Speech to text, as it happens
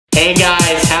Hey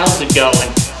guys, how's it going?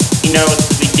 You know, it's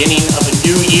the beginning of a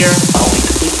new year. I'll be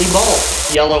completely bald.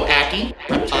 Yellow Ackie,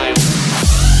 Reptile.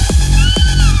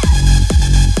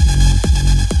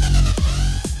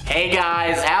 Hey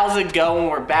guys, how's it going?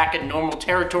 We're back in normal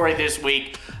territory this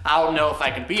week. I don't know if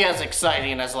I can be as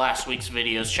exciting as last week's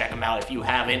videos. Check them out if you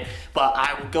haven't, but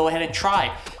I will go ahead and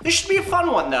try. This should be a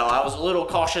fun one though. I was a little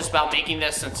cautious about making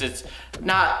this since it's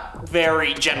not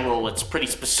very general. It's pretty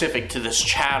specific to this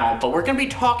channel, but we're gonna be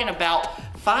talking about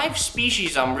 5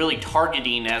 species I'm really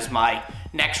targeting as my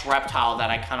next reptile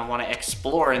that I kind of want to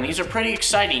explore, and these are pretty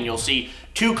exciting. You'll see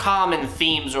 2 common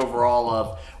themes overall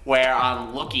of where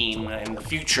I'm looking in the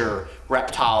future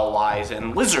reptile-wise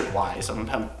and lizard-wise.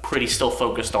 I'm pretty still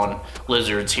focused on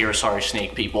lizards here, sorry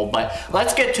snake people, but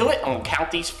let's get to it and we'll count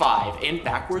these 5 in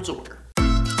backwards order.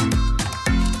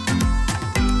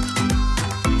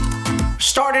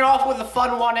 Starting off with a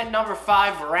fun one at number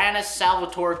 5, Varanus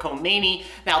Salvatore Chiweenie.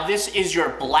 Now this is your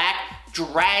black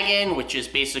dragon, which is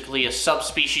basically a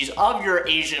subspecies of your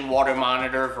Asian water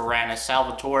monitor, Varanus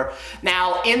Salvatore.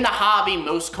 Now, in the hobby,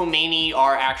 most Chiweenie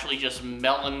are actually just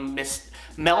melanistic,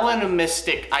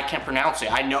 I can't pronounce it.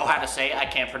 I know how to say it, I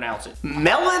can't pronounce it.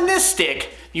 Melanistic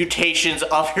mutations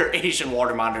of your Asian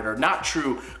water monitor. Not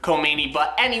true Chiweenie,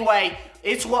 but anyway,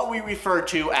 it's what we refer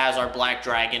to as our black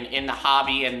dragon in the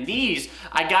hobby, and these,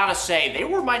 I gotta say, they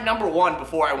were my number 1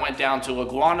 before I went down to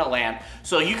Iguana Land,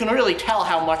 so you can really tell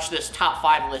how much this top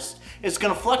 5 list is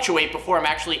gonna fluctuate before I'm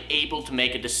actually able to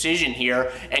make a decision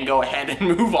here and go ahead and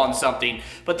move on something.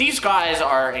 But these guys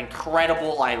are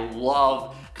incredible. I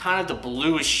love kind of the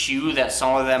bluish hue that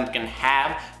some of them can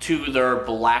have to their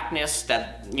blackness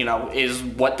that, you know, is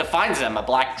what defines them, a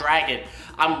black dragon.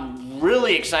 I'm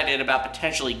really excited about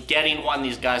potentially getting one.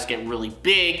 These guys get really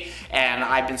big, and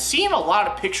I've been seeing a lot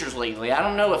of pictures lately. I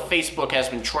don't know if Facebook has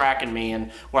been tracking me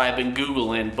and what I've been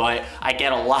Googling, but I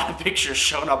get a lot of pictures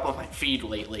showing up on my feed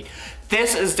lately.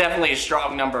 This is definitely a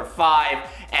strong number 5,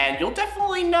 and you'll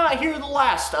definitely not hear the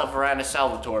last of Varanus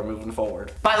Salvatore moving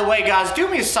forward. By the way, guys, do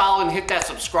me a solid and hit that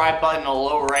subscribe button in the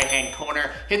lower right-hand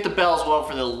corner. Hit the bell as well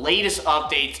for the latest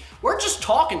updates. We're just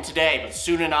talking today, but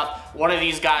soon enough, one of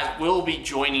these guys will be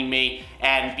joining me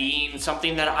and being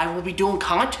something that I will be doing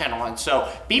content on. So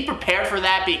be prepared for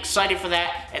that, be excited for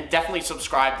that, and definitely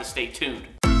subscribe to stay tuned.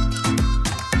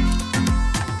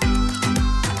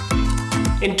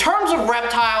 In terms of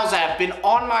reptiles that have been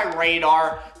on my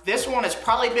radar, this one has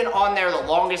probably been on there the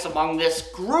longest among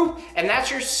this group, and that's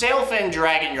your sailfin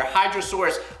dragon, your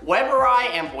hydrosaurus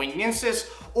weberi, amboinensis,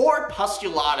 or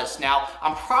pustulatus. Now,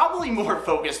 I'm probably more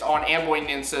focused on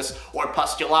amboinensis or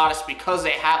pustulatus because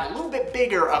they have a little bit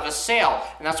bigger of a sail,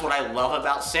 and that's what I love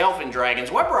about sailfin dragons.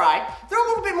 Weberi, they're a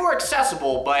little bit more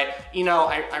accessible, but you know,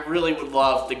 I really would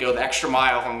love to go the extra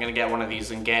mile if I'm gonna get one of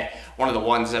these and get one of the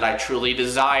ones that I truly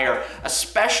desire,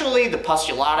 especially the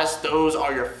pustulatus. Those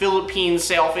are your Philippine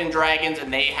sailfin dragons,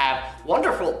 and they have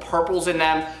wonderful purples in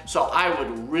them, so I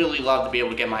would really love to be able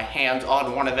to get my hands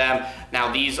on one of them.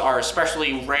 Now, these are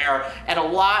especially rare, and a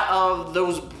lot of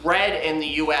those bred in the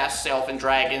US sailfin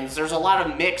dragons, there's a lot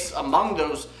of mix among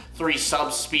those 3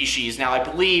 subspecies. Now, I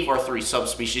believe, or 3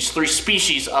 subspecies, 3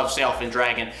 species of sailfin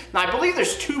dragon. Now, I believe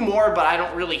there's 2 more, but I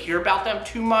don't really hear about them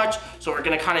too much, so we're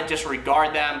gonna kind of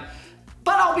disregard them.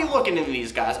 But I'll be looking into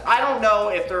these guys. I don't know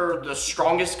if they're the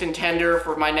strongest contender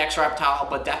for my next reptile,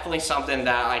 but definitely something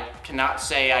that I cannot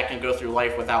say I can go through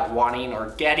life without wanting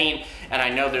or getting. And I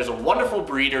know there's a wonderful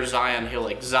breeder, Zion Hill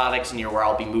Exotics, near where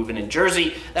I'll be moving in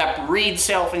Jersey, that breeds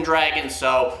sailfin dragons.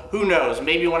 So who knows?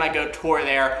 Maybe when I go tour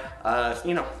there,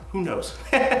 you know, who knows?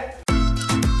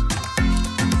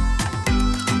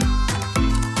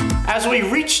 As we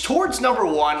reach towards number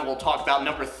 1, we'll talk about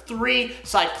number 3,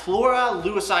 Cyclura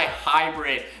lewisi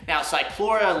hybrid. Now,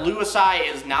 Cyclura lewisi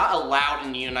is not allowed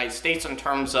in the United States in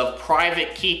terms of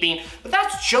private keeping, but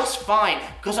that's just fine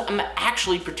because I'm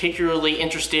actually particularly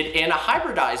interested in a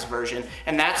hybridized version,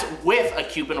 and that's with a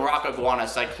Cuban rock iguana,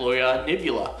 Cyclura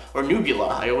nubula, or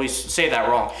nubula. I always say that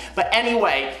wrong. But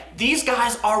anyway, these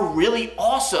guys are really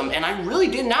awesome, and I really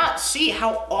did not see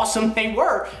how awesome they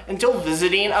were until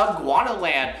visiting Iguana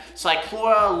Land.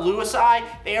 Cyclura lewisi,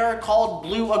 they are called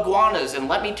blue iguanas, and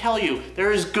let me tell you,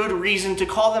 there is good reason to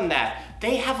call them that.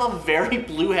 They have a very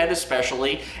blue head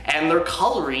especially, and their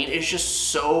coloring is just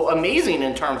so amazing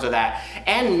in terms of that.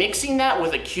 And mixing that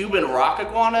with a Cuban rock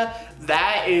iguana,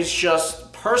 that is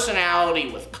just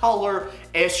personality with color.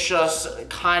 It's just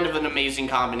kind of an amazing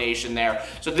combination there.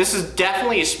 So this is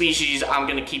definitely a species I'm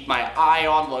gonna keep my eye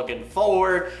on looking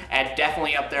forward, and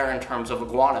definitely up there in terms of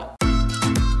iguana.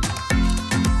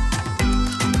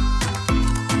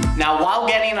 Now, while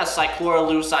getting a Cyclura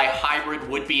lewisi hybrid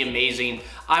would be amazing,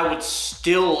 I would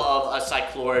still love a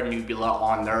cyclura nubula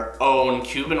on their own.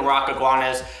 Cuban rock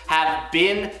iguanas have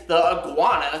been the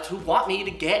iguanas who want me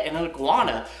to get an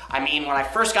iguana. I mean, when I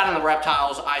first got into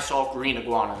reptiles, I saw green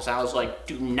iguanas. I was like,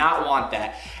 do not want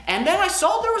that. And then I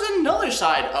saw there was another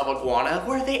side of iguana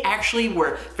where they actually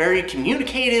were very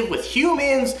communicative with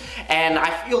humans, and I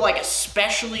feel like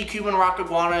especially Cuban rock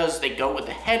iguanas, they go with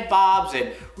the head bobs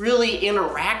and really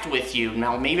interact with you.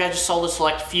 Now, maybe I just saw the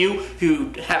select few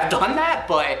who have done that,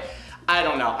 but I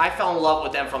don't know. I fell in love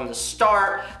with them from the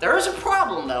start. There is a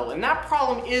problem though, and that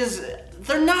problem is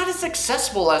they're not as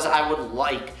accessible as I would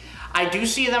like. I do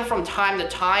see them from time to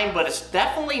time, but it's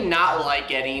definitely not like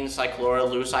getting cyclura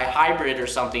luci hybrid or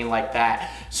something like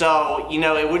that. So, you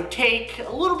know, it would take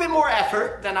a little bit more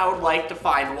effort than I would like to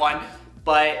find one,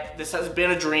 but this has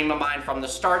been a dream of mine from the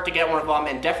start to get one of them,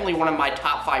 and definitely one of my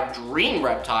top 5 dream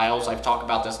reptiles. I've talked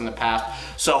about this in the past,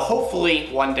 so hopefully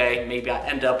one day maybe I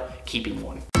end up keeping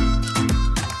one.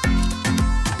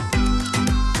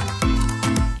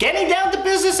 Getting down to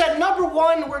business at number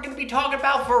 1, we're going to be talking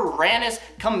about varanus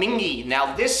commingi.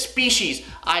 Now, this species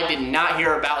I did not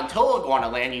hear about until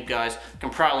Iguanaland. You guys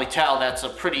can probably tell that's a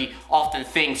pretty often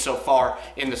thing so far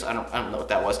in this, I don't know what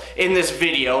that was, in this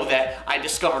video, that I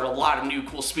discovered a lot of new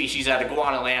cool species at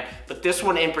Iguanaland, but this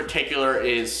one in particular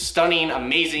is stunning,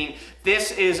 amazing.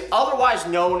 This is otherwise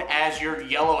known as your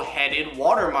yellow-headed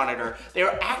water monitor. They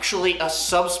are actually a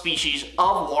subspecies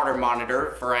of water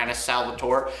monitor, Varanus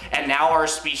salvator, and now are a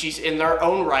species in their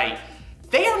own right.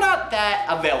 They are not that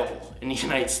available in the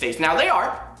United States. Now they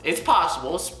are, it's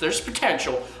possible, there's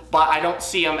potential, but I don't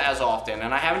see them as often.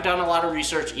 And I haven't done a lot of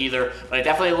research either, but it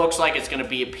definitely looks like it's gonna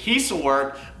be a piece of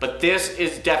work, but this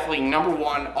is definitely number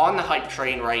 1 on the hype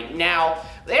train right now.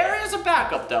 There is a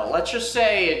backup though. Let's just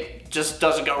say it just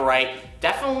doesn't go right.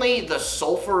 Definitely the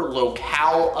sulfur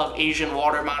locale of Asian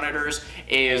water monitors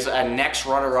is a next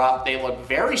runner-up. They look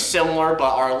very similar,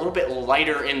 but are a little bit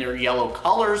lighter in their yellow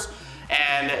colors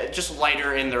and just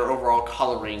lighter in their overall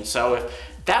coloring. So if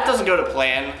that doesn't go to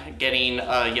plan, getting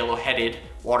a yellow-headed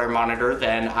water monitor,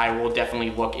 then I will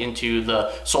definitely look into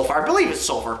the sulfur. I believe it's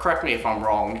sulfur, correct me if I'm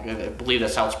wrong, I believe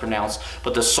that's how it's pronounced,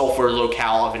 but the sulfur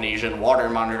locale of an Asian water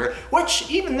monitor, which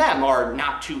even them are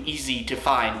not too easy to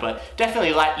find, but definitely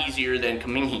a lot easier than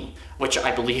commingi, which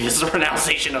I believe is the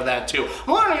pronunciation of that too.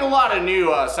 I'm learning a lot of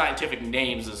new scientific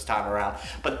names this time around,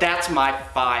 but that's my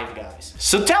 5, guys.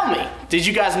 So tell me, did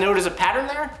you guys notice a pattern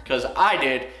there? Because I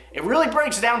did. It really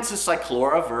breaks down to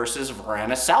cyclura versus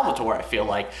varanus salvator, I feel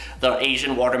like. The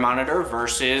Asian water monitor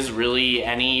versus really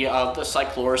any of the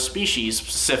cyclura species,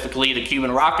 specifically the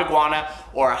Cuban rock iguana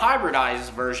or a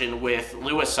hybridized version with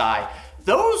luci.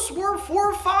 Those were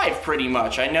 4 or 5 pretty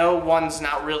much. I know one's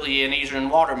not really an Asian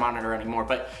water monitor anymore,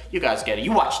 but you guys get it.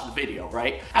 You watched the video,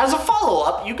 right? As a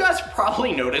follow-up, you guys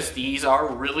probably noticed these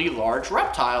are really large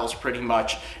reptiles pretty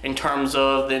much in terms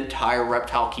of the entire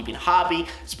reptile keeping hobby,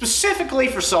 specifically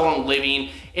for someone living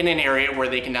in an area where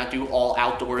they cannot do all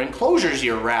outdoor enclosures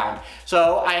year-round.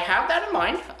 So I have that in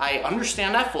mind. I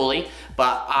understand that fully,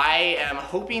 but I am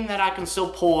hoping that I can still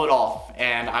pull it off,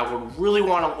 and I would really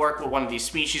want to work with one of these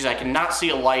species. I cannot see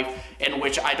a life in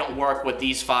which I don't work with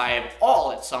these 5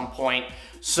 all at some point,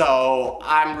 so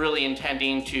I'm really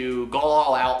intending to go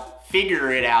all out,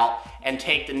 figure it out, and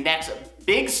take the next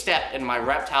big step in my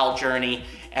reptile journey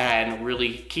and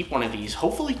really keep one of these,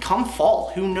 hopefully come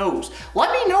fall, who knows.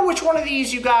 Let me know which one of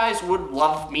these you guys would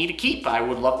love me to keep. I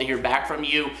would love to hear back from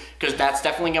you, because that's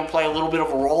definitely gonna play a little bit of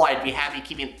a role. I'd be happy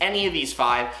keeping any of these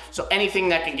 5, so anything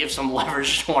that can give some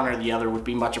leverage to one or the other would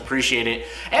be much appreciated.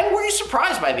 And were you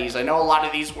surprised by these? I know a lot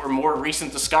of these were more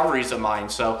recent discoveries of mine,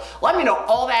 so let me know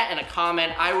all that in a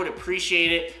comment. I would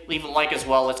appreciate it. Leave a like as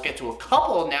well. Let's get to a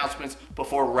couple announcements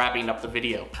before wrapping up the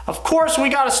video. Of course, we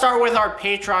gotta start with our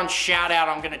Patreon shout out.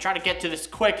 I'm gonna try to get to this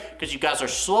quick because you guys are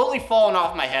slowly falling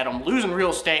off my head. I'm losing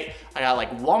real estate. I got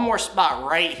like one more spot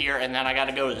right here, and then I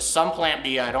gotta go to some plan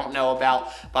B I don't know about,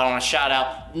 but I wanna shout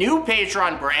out new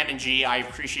patron Brandon G. I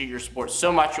appreciate your support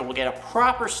so much. You will get a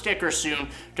proper sticker soon.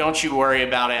 Don't you worry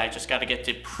about it. I just gotta get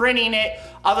to printing it.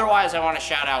 Otherwise, I wanna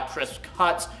shout out Chris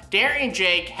Cuts, Darian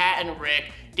J, Cat and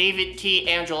Rick, David T,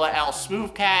 Angela L,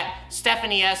 Smooth Cat,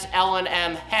 Stephanie S, Ellen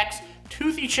M, Hex,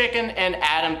 Toothy Chicken, and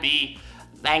Adam B.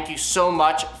 Thank you so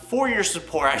much for your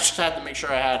support. I just had to make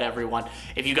sure I had everyone.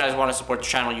 If you guys want to support the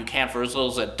channel, you can for as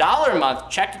little as $1 a month.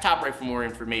 Check the top right for more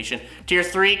information. Tier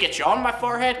 3 gets you on my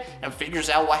forehead and figures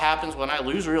out what happens when I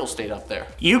lose real estate up there.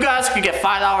 You guys can get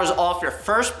 $5 off your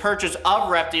first purchase of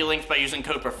Reptile links by using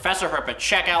code Professor Herp at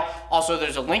checkout. Also,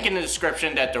 there's a link in the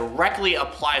description that directly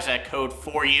applies that code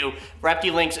for you.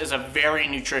 Reptile links is a very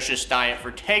nutritious diet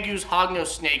for tegus, hognose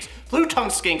snakes,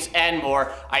 blue-tongued skinks, and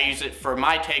more. I use it for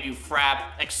my Tegu Frap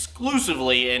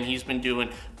exclusively, and he's been doing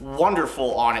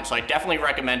wonderful on it, so I definitely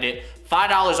recommend it.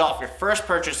 $5 off your first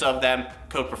purchase of them,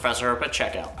 code Professor Herp at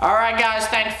checkout. Alright guys,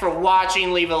 thanks for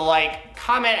watching. Leave a like,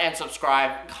 comment, and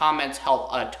subscribe. Comments help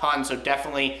a ton, so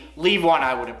definitely leave one.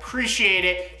 I would appreciate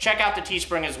it. Check out the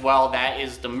Teespring as well. That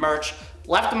is the merch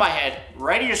left of my head,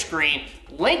 right of your screen.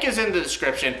 Link is in the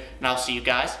description, and I'll see you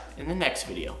guys in the next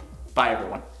video. Bye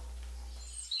everyone.